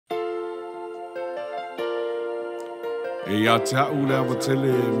E ia te hau le awa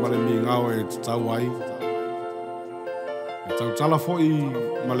tele male mi ngao e te tau ai. E tau tala foi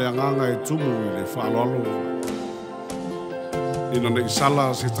male anganga e tumu i le whaalolo. Ina nei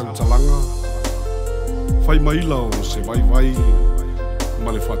sala se tau talanga. Whai maila o se vai vai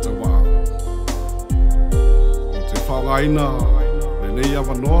male whatawa. O te whaongaina le nei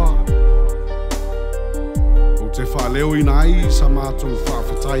awa noa. O te whaaleo ina ai sa mātou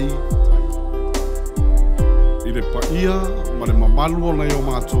whaafetai. I le paia, ma le mamalu o nei o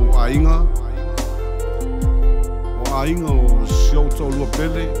mātou ainga. O ainga o siauta o lua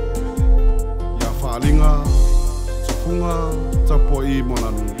pele. Ia whaalinga, tupunga, Tapua'i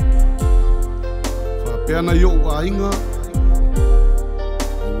Moananu. Whapeana i o ainga,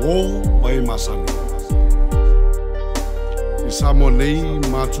 o mai masani. I Samoa nei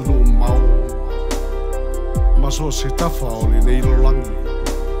mātunu o mau. Maso se tafa o le nei Lolani.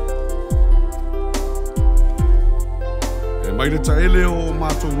 Mai le taele o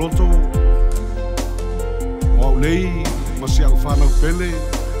mātou loto. O au nei, masi au whanau pele.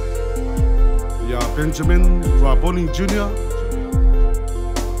 Ia Benjamin Raboni Jr.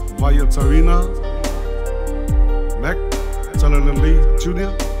 Vaia Tarina. Mac Talalali Jr.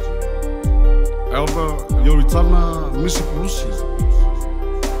 Elba Yoritana Misi Purusi.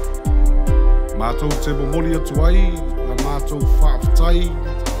 Mātou te momoli atu ai, na mātou whaaftai.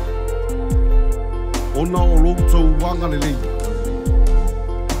 Ona o loutou wanga lelei.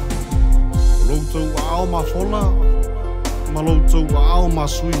 O loutou ao ma fola, ma loutou ao ma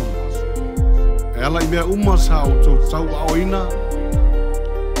sui. E ala i mea uma sa o tau ao ina.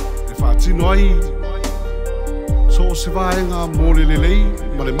 E whaatino ai, so o se vaenga mo le lelei,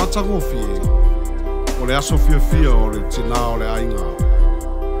 ma le matango fie. O le aso fia fia o le tina o le ainga.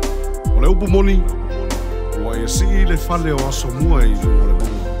 O le upu moni, ua e si le fale o aso mua i o le monga.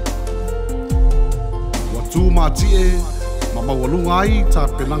 Tu matie, ma mawalunga ai ta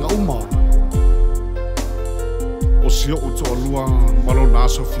penanga uma. O sio o to alua malo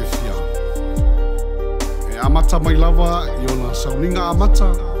naso fia. E amata mai lava i ona sauninga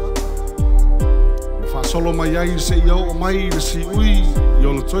amata. Fa solo mai ai se iau o mai le si ui i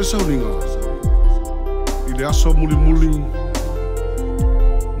ona toi sauninga. I le aso muli muli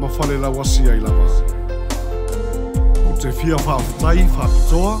ma fale la wasi ai lava. O te fia whaafutai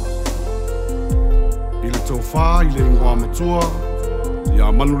whaapitoa. I le tau whā, i le ingoa matua, i a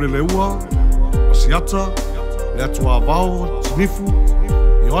manu le leua, asiata, le atua vau, tinifu,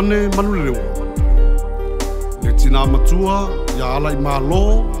 i one manu le leua. Le tina matua, i a ala i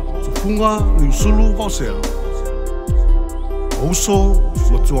mālo, tufunga, ni usulu vausea. O uso,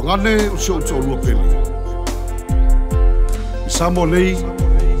 matua ngane, o sio te olua peli. I Samoa nei,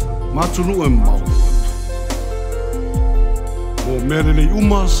 mātunu e mau. Mo mere lei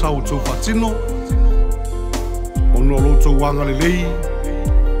uma, sa o tau whatino, ono loutou wanga lelei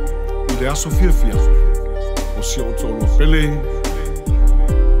i le aso fia fia o si o tolo pele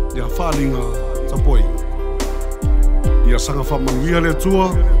ia whaalinga Tapua'i ia sanga whamanuia le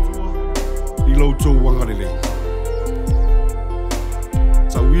atua i loutou wanga lelei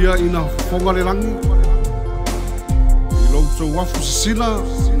tauia ina whonga le rangi i loutou wafu sisina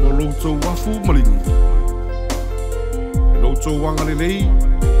no loutou wafu malingi i loutou wanga lelei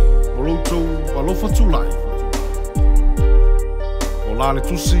o loutou walofa tulai la le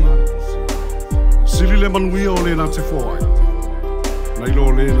tusi sili le manuia o le na te foai na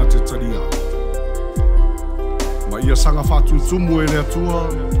ilo le na te talia ma ia sanga fatu tumu e le atua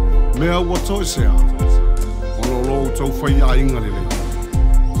mea ua toi sea ono lo tau whaia inga lele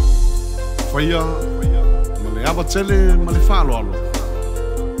whaia ma le awa tele ma le whaalo alo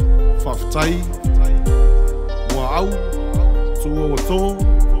whaftai Muaautasi Tuuauato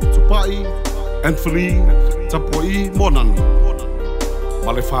Tupa'i Tapua'i Moananu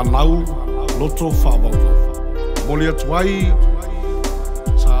ma le whanau loto whaavau. Moli atu ai,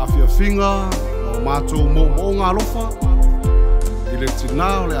 sa awhia whinga, o mātou mo ngā lofa, i le tina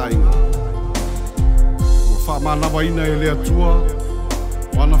o le ainga. Ua whaamanawa ina e le atua,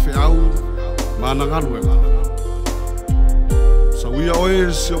 wana whiau, mana GALUEGA. Sa uia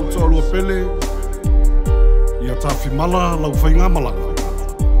oe si o toa lua pele, ia tawhi mala lau whainga malanga.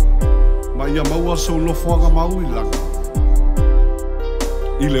 Ma ia maua sau nofoanga mau i langa.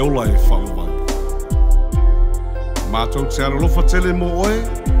 I le ola e whaumai. Mātou te ara lofa tele mo oe,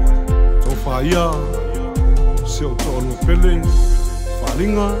 tō whaia, se o tō anua pele,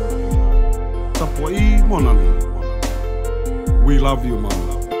 whalinga, Tapua'i Moananu. We love you,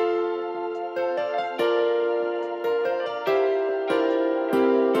 mama.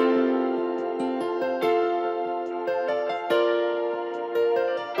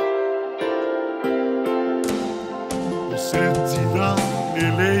 Setina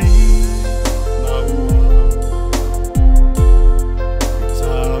lelei maua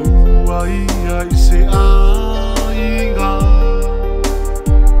Tapua'i ai se ainga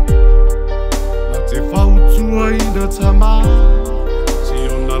Na te whautua I na tama Se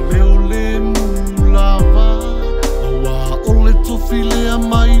ona leo le mulava Awa ole tofi lea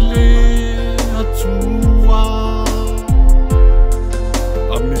mai le atua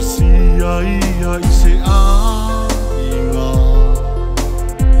A mesia ia I se ainga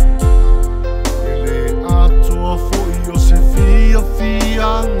Ele atoa foi o se fia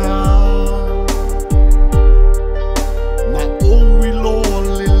fianga Ma oui loa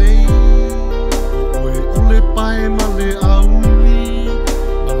lelei O oe ole pae ma le auli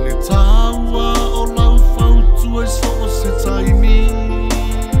Ma le taua o lau fautua I so o se taimi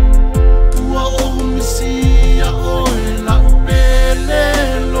Ua o misia oe lau pele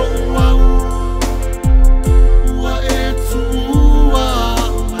lo uau Ua e tua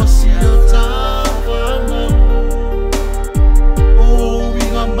masia tawana O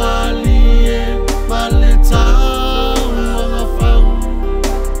winga mali e male taua ngafau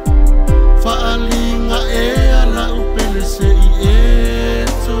Faalinga e ala upele se I e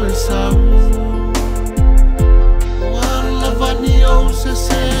to e sau Wala vani o se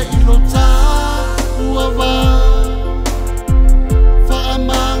ilota uava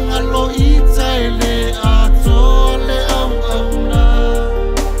Faamanga lo I taile ato le au auna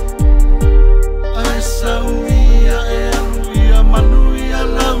Ai sauia e aluia manuia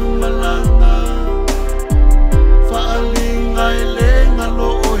lau malanga Faalinga e lenga lo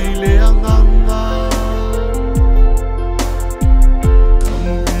o I le anganga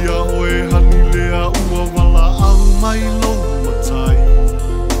Amuia oe hani lea ua wala au mai lo matai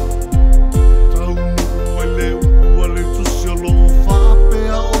Tau nuku ai le upu ale tusi o loo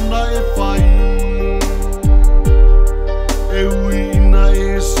whapea ona e whai E ui ina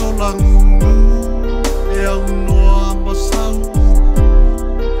e solangu E au noa masau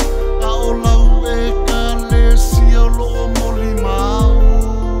A o lau e ka le sia o loo moli mau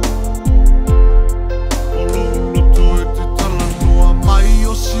O loo loto e te tala noa mai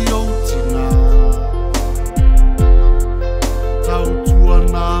o si o tina Tau tua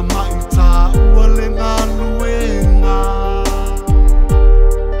nā mai tā ua le ngā luenga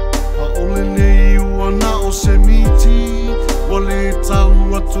A ole nei ua na o se miti Ua le tau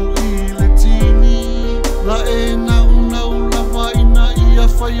atu I le tini La e nau nau lava ina ia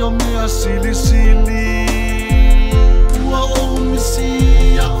whai o mea sili sili Ua o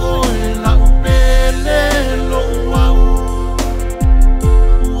misia oe lau pele lo uau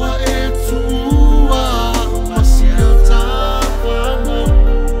Ua e tua masia tawana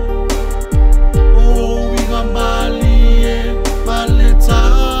O winga mali e male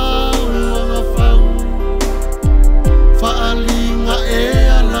taua ngafau Faalinga e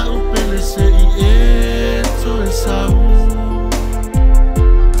ala upele se I e to e sau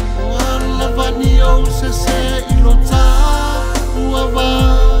Wala vani o se ilota uava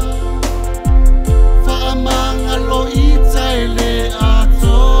Faamanga lo I taile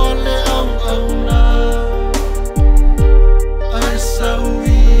ato le au auna Ai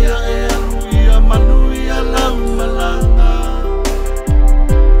sauia e aluia manuia lau malanga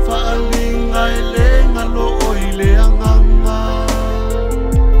Faalinga e lenga lo o I le anganga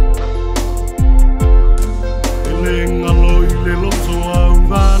E lenga lo I le loto au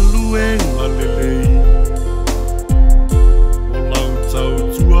galuega lelei O lau tau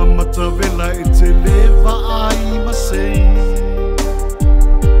tua matawela e te lewa ai masei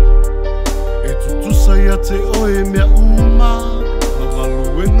E tutusa ia te oe mea uma Ma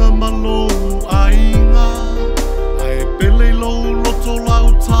galuega malou ainga Ae pele lou loto lau